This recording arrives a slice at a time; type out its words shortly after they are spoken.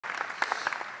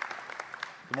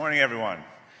Good morning, everyone.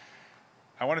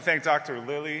 I want to thank Dr.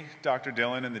 Lilly, Dr.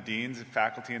 Dillon, and the deans,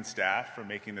 faculty, and staff for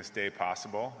making this day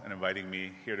possible and inviting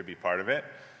me here to be part of it.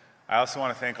 I also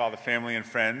want to thank all the family and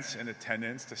friends in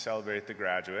attendance to celebrate the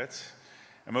graduates.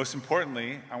 And most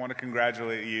importantly, I want to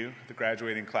congratulate you, the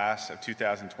graduating class of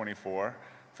 2024,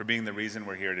 for being the reason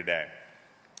we're here today.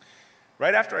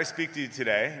 Right after I speak to you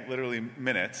today, literally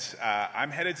minutes,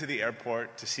 I'm headed to the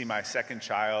airport to see my second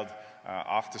child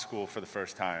off to school for the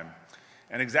first time.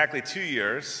 In exactly 2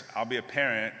 years, I'll be a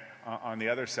parent on the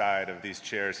other side of these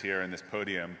chairs here in this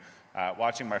podium,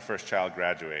 watching my first child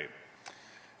graduate.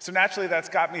 So naturally, that's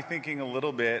got me thinking a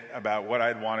little bit about what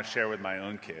I'd want to share with my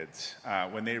own kids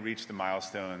when they reach the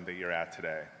milestone that you're at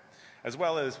today, as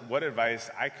well as what advice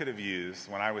I could have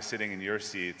used when I was sitting in your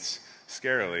seats,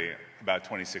 scarily, about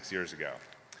 26 years ago.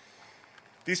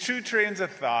 These two trains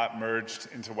of thought merged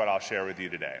into what I'll share with you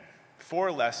today.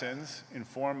 4 lessons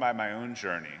informed by my own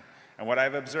journey and what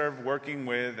I've observed working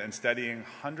with and studying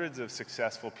hundreds of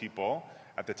successful people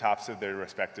at the tops of their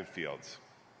respective fields.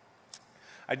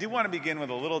 I do want to begin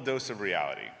with a little dose of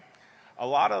reality. A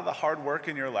lot of the hard work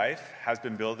in your life has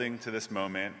been building to this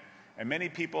moment, and many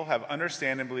people have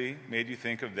understandably made you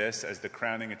think of this as the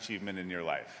crowning achievement in your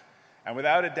life. And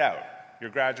without a doubt,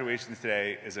 your graduation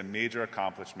today is a major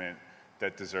accomplishment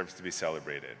that deserves to be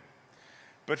celebrated.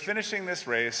 But finishing this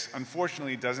race,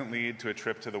 unfortunately, doesn't lead to a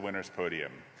trip to the winner's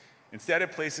podium. Instead,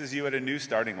 it places you at a new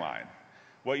starting line.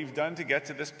 What you've done to get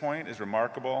to this point is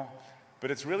remarkable, but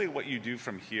it's really what you do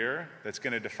from here that's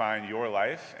going to define your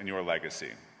life and your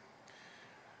legacy.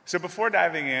 So before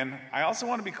diving in, I also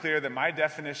want to be clear that my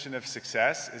definition of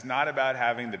success is not about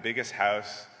having the biggest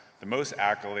house, the most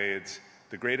accolades,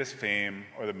 the greatest fame,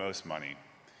 or the most money.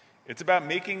 It's about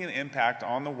making an impact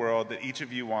on the world that each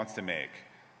of you wants to make,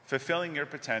 fulfilling your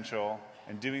potential,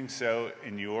 and doing so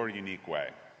in your unique way.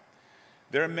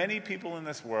 There are many people in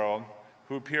this world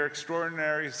who appear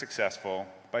extraordinarily successful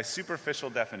by superficial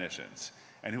definitions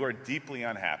and who are deeply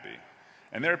unhappy.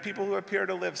 And there are people who appear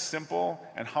to live simple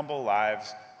and humble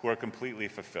lives who are completely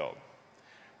fulfilled.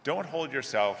 Don't hold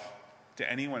yourself to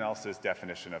anyone else's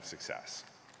definition of success.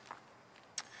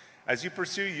 As you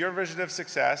pursue your vision of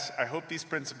success, I hope these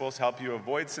principles help you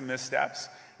avoid some missteps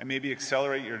and maybe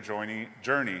accelerate your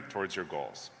journey towards your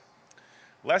goals.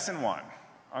 Lesson 1,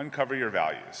 uncover your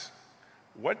values.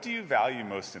 What do you value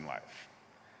most in life?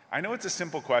 I know it's a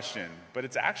simple question, but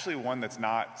it's actually one that's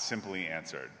not simply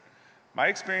answered. My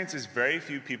experience is very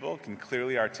few people can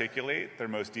clearly articulate their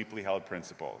most deeply held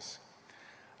principles.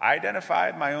 I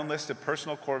identified my own list of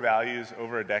personal core values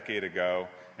over a decade ago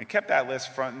and kept that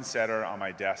list front and center on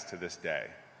my desk to this day.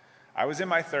 I was in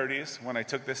my 30s when I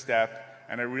took this step,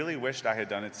 and I really wished I had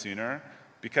done it sooner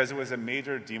because it was a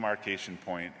major demarcation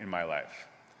point in my life.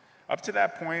 Up to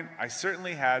that point, I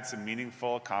certainly had some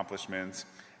meaningful accomplishments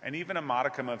and even a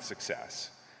modicum of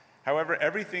success. However,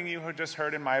 everything you had just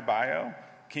heard in my bio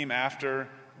came after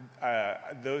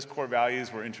those core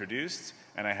values were introduced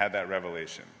and I had that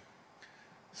revelation.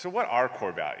 So what are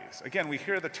core values? Again, we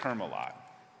hear the term a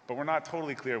lot, but we're not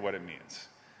totally clear what it means.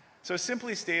 So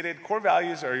simply stated, core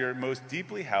values are your most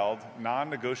deeply held,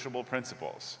 non-negotiable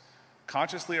principles.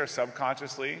 Consciously or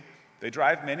subconsciously, they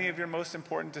drive many of your most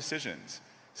important decisions,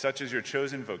 such as your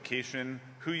chosen vocation,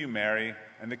 who you marry,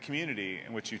 and the community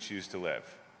in which you choose to live.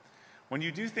 When you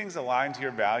do things aligned to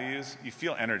your values, you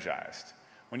feel energized.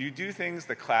 When you do things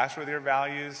that clash with your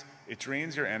values, it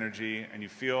drains your energy and you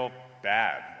feel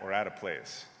bad or out of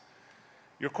place.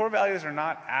 Your core values are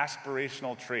not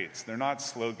aspirational traits. They're not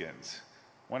slogans.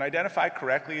 When identified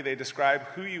correctly, they describe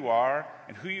who you are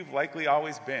and who you've likely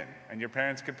always been, and your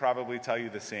parents could probably tell you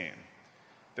the same.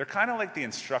 They're kind of like the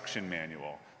instruction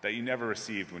manual that you never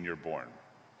received when you're born.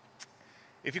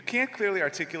 If you can't clearly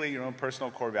articulate your own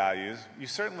personal core values, you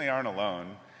certainly aren't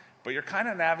alone, but you're kind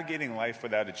of navigating life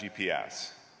without a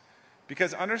GPS.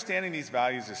 Because understanding these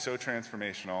values is so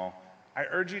transformational, I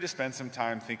urge you to spend some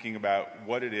time thinking about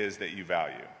what it is that you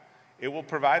value. It will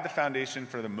provide the foundation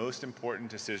for the most important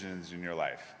decisions in your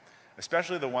life,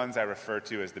 especially the ones I refer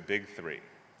to as the big 3.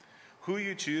 Who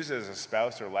you choose as a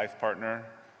spouse or life partner,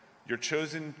 your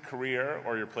chosen career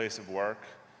or your place of work,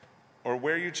 or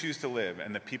where you choose to live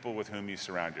and the people with whom you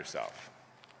surround yourself.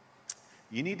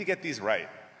 You need to get these right,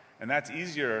 and that's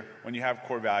easier when you have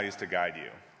core values to guide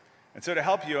you. And so to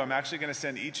help you, I'm actually going to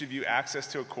send each of you access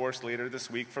to a course later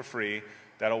this week for free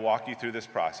that'll walk you through this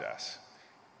process.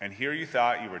 And here you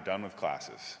thought you were done with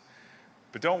classes.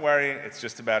 But don't worry, it's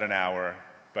just about an hour,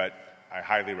 but I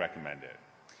highly recommend it.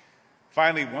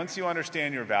 Finally, once you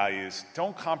understand your values,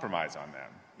 don't compromise on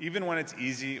them, even when it's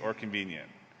easy or convenient.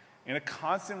 In a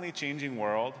constantly changing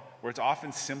world, where it's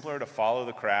often simpler to follow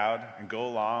the crowd and go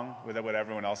along with what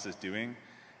everyone else is doing,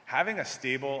 having a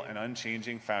stable and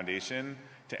unchanging foundation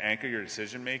to anchor your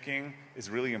decision-making is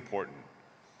really important.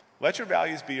 Let your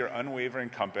values be your unwavering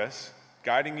compass,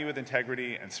 guiding you with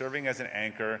integrity and serving as an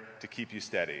anchor to keep you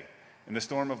steady in the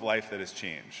storm of life that is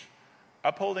change.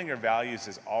 Upholding your values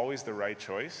is always the right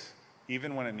choice,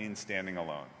 even when it means standing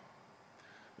alone.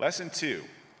 Lesson 2,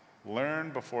 learn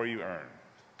before you earn.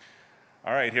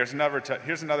 All right, here's another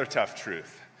tough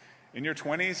truth. In your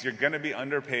 20s, you're going to be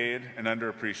underpaid and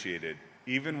underappreciated,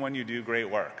 even when you do great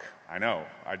work. I know,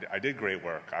 I did great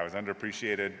work. I was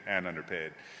underappreciated and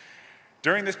underpaid.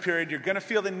 During this period, you're going to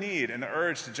feel the need and the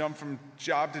urge to jump from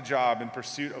job to job in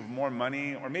pursuit of more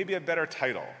money or maybe a better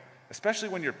title, especially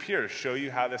when your peers show you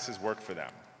how this has worked for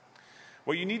them.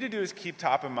 What you need to do is keep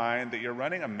top of mind that you're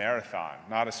running a marathon,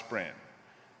 not a sprint.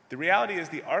 The reality is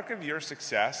the arc of your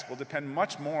success will depend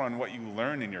much more on what you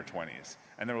learn in your 20s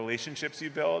and the relationships you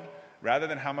build rather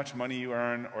than how much money you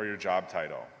earn or your job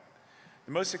title.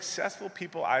 The most successful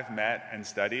people I've met and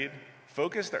studied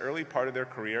focus the early part of their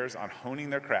careers on honing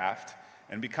their craft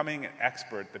and becoming an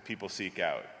expert that people seek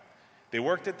out. They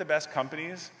worked at the best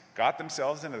companies, got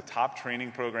themselves into the top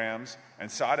training programs, and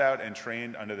sought out and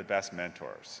trained under the best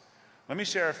mentors. Let me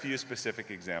share a few specific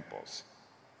examples.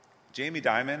 Jamie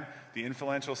Dimon, the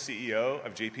influential CEO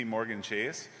of JP Morgan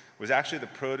Chase, was actually the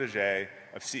protege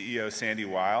of CEO Sandy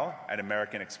Weil at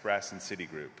American Express and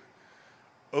Citigroup.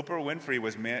 Oprah Winfrey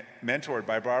was mentored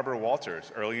by Barbara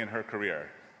Walters early in her career,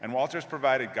 and Walters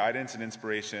provided guidance and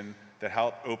inspiration that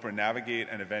helped Oprah navigate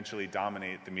and eventually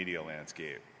dominate the media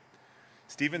landscape.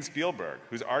 Steven Spielberg,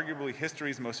 who's arguably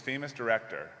history's most famous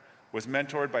director, was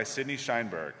mentored by Sidney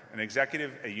Sheinberg, an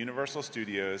executive at Universal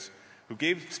Studios who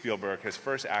gave Spielberg his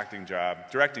first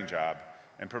directing job,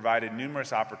 and provided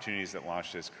numerous opportunities that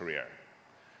launched his career.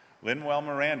 Lin-Manuel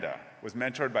Miranda was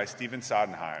mentored by Stephen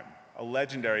Sondheim, a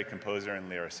legendary composer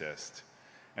and lyricist.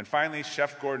 And finally,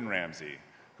 Chef Gordon Ramsay,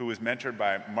 who was mentored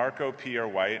by Marco Pierre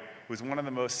White, who's one of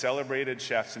the most celebrated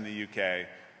chefs in the UK,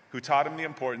 who taught him the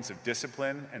importance of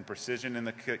discipline and precision in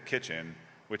the kitchen,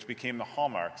 which became the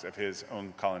hallmarks of his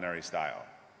own culinary style.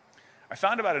 I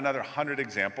found about another 100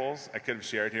 examples I could have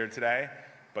shared here today,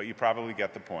 but you probably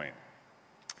get the point.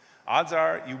 Odds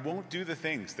are you won't do the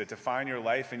things that define your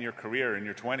life and your career in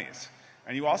your 20s,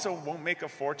 and you also won't make a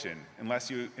fortune unless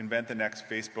you invent the next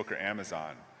Facebook or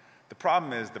Amazon. The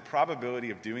problem is the probability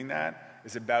of doing that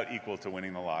is about equal to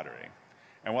winning the lottery.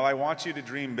 And while I want you to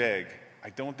dream big, I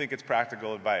don't think it's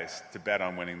practical advice to bet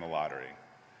on winning the lottery.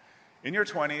 In your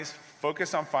 20s,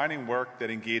 focus on finding work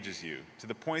that engages you to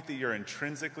the point that you're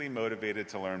intrinsically motivated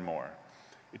to learn more.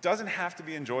 It doesn't have to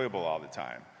be enjoyable all the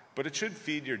time, but it should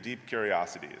feed your deep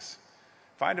curiosities.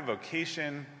 Find a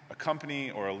vocation, a company,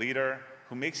 or a leader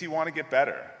who makes you want to get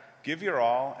better. Give your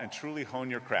all and truly hone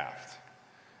your craft.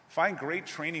 Find great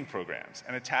training programs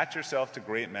and attach yourself to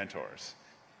great mentors.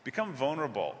 Become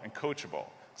vulnerable and coachable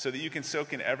so that you can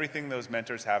soak in everything those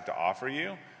mentors have to offer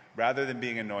you rather than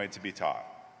being annoyed to be taught.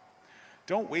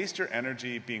 Don't waste your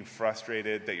energy being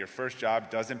frustrated that your first job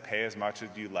doesn't pay as much as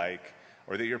you like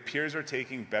or that your peers are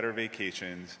taking better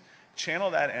vacations.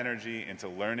 Channel that energy into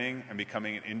learning and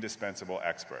becoming an indispensable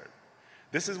expert.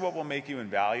 This is what will make you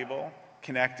invaluable,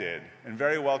 connected, and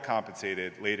very well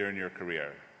compensated later in your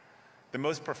career. The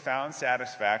most profound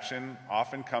satisfaction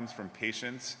often comes from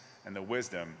patience and the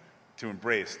wisdom to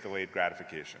embrace delayed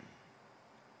gratification.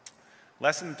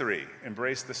 Lesson 3,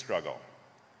 embrace the struggle.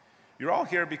 You're all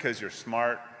here because you're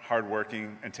smart,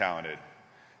 hardworking, and talented.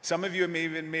 Some of you have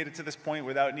even made it to this point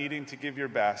without needing to give your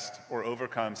best or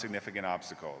overcome significant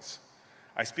obstacles.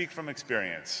 I speak from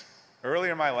experience.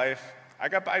 Earlier in my life, I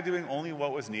got by doing only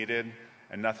what was needed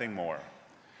and nothing more.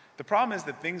 The problem is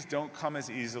that things don't come as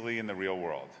easily in the real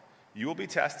world. You will be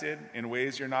tested in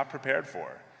ways you're not prepared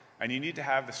for, and you need to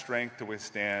have the strength to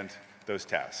withstand those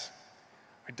tests.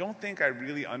 I don't think I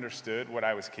really understood what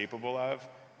I was capable of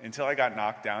until I got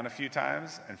knocked down a few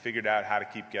times and figured out how to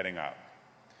keep getting up.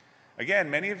 Again,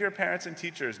 many of your parents and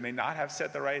teachers may not have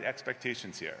set the right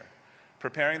expectations here,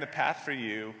 preparing the path for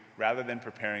you rather than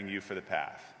preparing you for the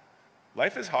path.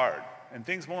 Life is hard, and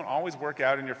things won't always work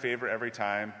out in your favor every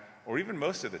time, or even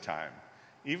most of the time.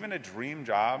 Even a dream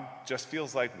job just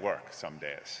feels like work some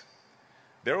days.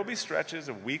 There will be stretches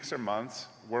of weeks or months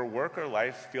where work or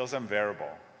life feels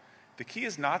unbearable. The key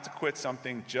is not to quit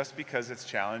something just because it's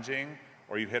challenging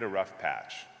or you hit a rough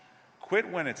patch.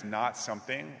 Quit when it's not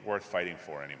something worth fighting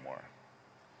for anymore.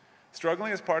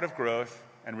 Struggling is part of growth,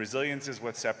 and resilience is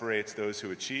what separates those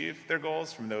who achieve their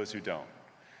goals from those who don't.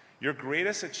 Your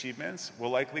greatest achievements will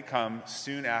likely come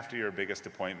soon after your biggest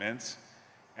appointments,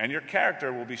 and your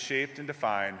character will be shaped and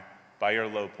defined by your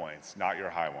low points, not your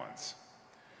high ones.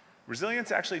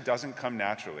 Resilience actually doesn't come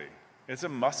naturally. It's a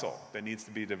muscle that needs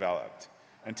to be developed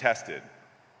and tested.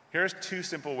 Here's 2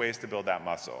 simple ways to build that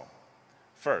muscle.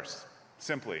 First,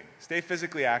 simply, stay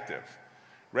physically active.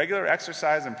 Regular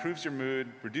exercise improves your mood,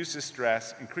 reduces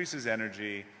stress, increases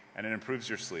energy, and it improves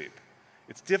your sleep.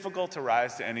 It's difficult to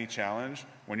rise to any challenge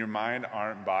when your mind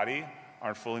and body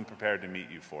aren't fully prepared to meet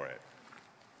you for it.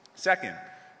 Second,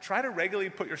 try to regularly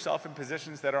put yourself in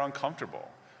positions that are uncomfortable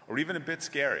or even a bit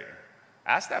scary.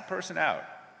 Ask that person out.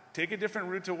 Take a different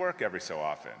route to work every so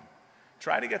often.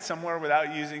 Try to get somewhere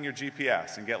without using your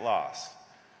GPS and get lost.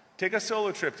 Take a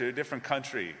solo trip to a different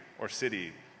country or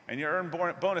city, and you earn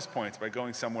bonus points by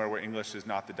going somewhere where English is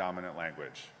not the dominant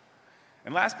language.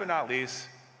 And last but not least,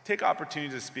 take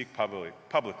opportunities to speak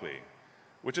publicly,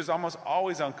 which is almost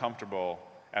always uncomfortable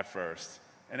at first.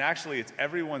 And actually, it's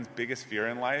everyone's biggest fear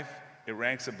in life. It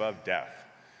ranks above death.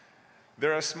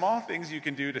 There are small things you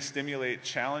can do to stimulate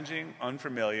challenging,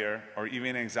 unfamiliar, or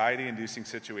even anxiety-inducing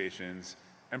situations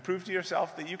and prove to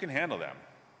yourself that you can handle them.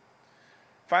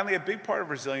 Finally, a big part of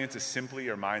resilience is simply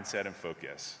your mindset and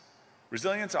focus.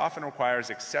 Resilience often requires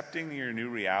accepting your new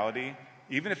reality,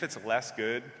 even if it's less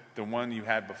good than one you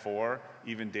had before,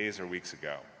 even days or weeks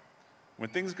ago. When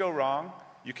things go wrong,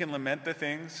 you can lament the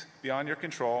things beyond your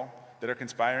control that are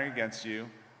conspiring against you,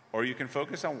 or you can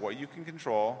focus on what you can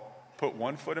control, put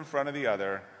one foot in front of the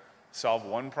other, solve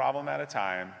one problem at a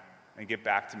time, and get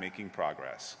back to making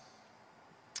progress.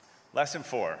 Lesson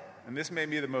 4, and this may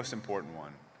be the most important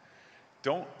one.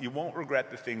 You won't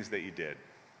regret the things that you did.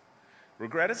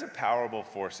 Regret is a powerful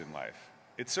force in life.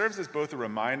 It serves as both a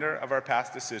reminder of our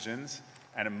past decisions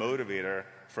and a motivator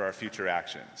for our future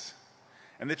actions.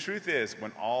 And the truth is,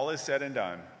 when all is said and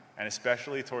done, and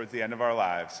especially towards the end of our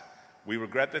lives, we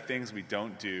regret the things we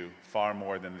don't do far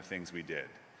more than the things we did.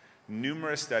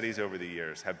 Numerous studies over the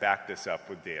years have backed this up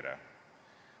with data.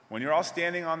 When you're all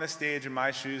standing on this stage in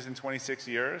my shoes in 26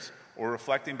 years, or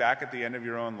reflecting back at the end of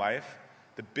your own life,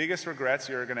 the biggest regrets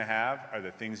you're going to have are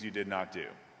the things you did not do.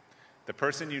 The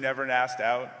person you never asked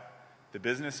out, the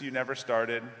business you never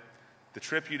started, the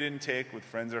trip you didn't take with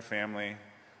friends or family,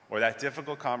 or that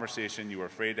difficult conversation you were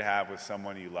afraid to have with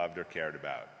someone you loved or cared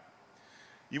about.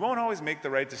 You won't always make the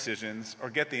right decisions or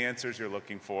get the answers you're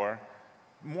looking for.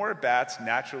 More at-bats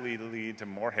naturally lead to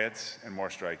more hits and more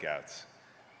strikeouts.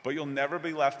 But you'll never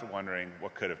be left wondering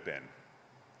what could have been.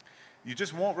 You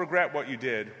just won't regret what you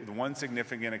did, with one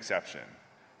significant exception.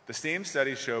 The same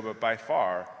studies show that by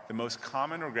far, the most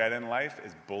common regret in life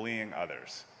is bullying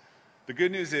others. The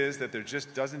good news is that there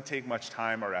just doesn't take much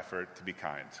time or effort to be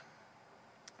kind.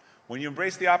 When you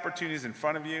embrace the opportunities in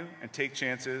front of you and take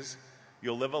chances,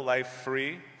 you'll live a life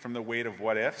free from the weight of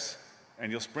what-ifs,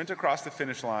 and you'll sprint across the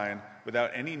finish line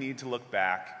without any need to look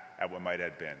back at what might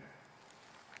have been.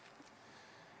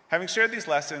 Having shared these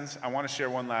lessons, I want to share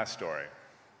one last story.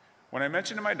 When I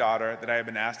mentioned to my daughter that I had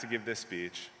been asked to give this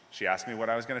speech, she asked me what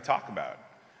I was going to talk about.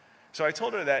 So I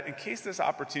told her that in case this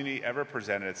opportunity ever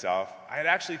presented itself, I had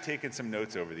actually taken some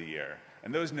notes over the year,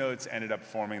 and those notes ended up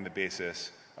forming the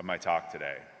basis of my talk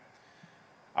today.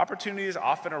 Opportunities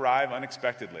often arrive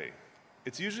unexpectedly.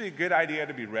 It's usually a good idea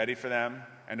to be ready for them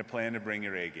and to plan to bring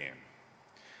your A game.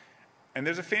 And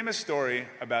there's a famous story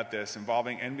about this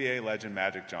involving NBA legend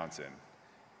Magic Johnson.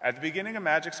 At the beginning of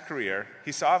Magic's career,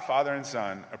 he saw a father and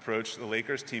son approach the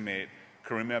Lakers teammate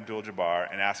Kareem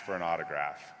Abdul-Jabbar and ask for an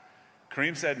autograph.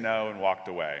 Kareem said no and walked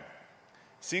away.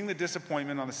 Seeing the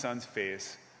disappointment on the son's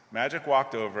face, Magic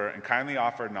walked over and kindly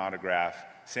offered an autograph,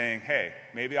 saying, "Hey,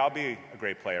 maybe I'll be a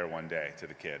great player one day," to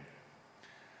the kid.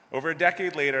 Over a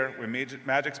decade later, when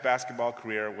Magic's basketball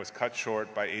career was cut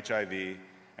short by HIV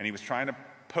and he was trying to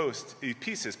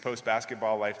piece his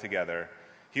post-basketball life together,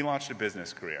 he launched a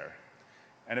business career.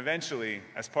 And eventually,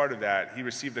 as part of that, he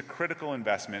received a critical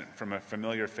investment from a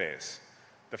familiar face,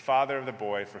 the father of the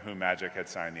boy for whom Magic had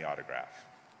signed the autograph.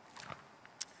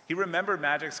 He remembered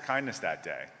Magic's kindness that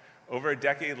day. Over a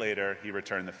decade later, he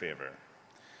returned the favor.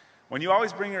 When you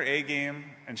always bring your A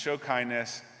game and show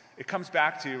kindness, it comes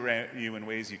back to you in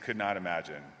ways you could not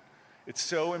imagine. It's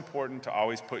so important to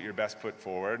always put your best foot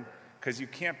forward because you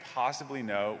can't possibly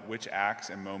know which acts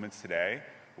and moments today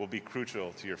will be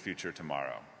crucial to your future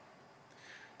tomorrow.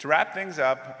 To wrap things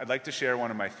up, I'd like to share one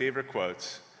of my favorite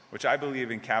quotes, which I believe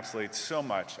encapsulates so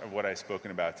much of what I've spoken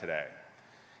about today.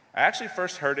 I actually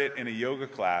first heard it in a yoga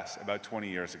class about 20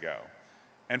 years ago.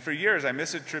 And for years, I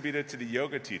misattributed it to the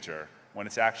yoga teacher when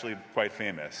it's actually quite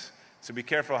famous. So be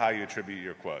careful how you attribute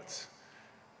your quotes.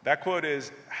 That quote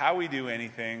is, "How we do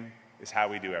anything is how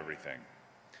we do everything."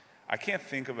 I can't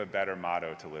think of a better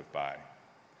motto to live by.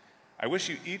 I wish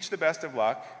you each the best of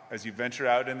luck as you venture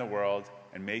out in the world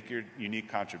and make your unique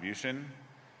contribution.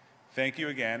 Thank you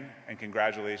again, and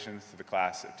congratulations to the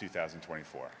class of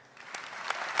 2024.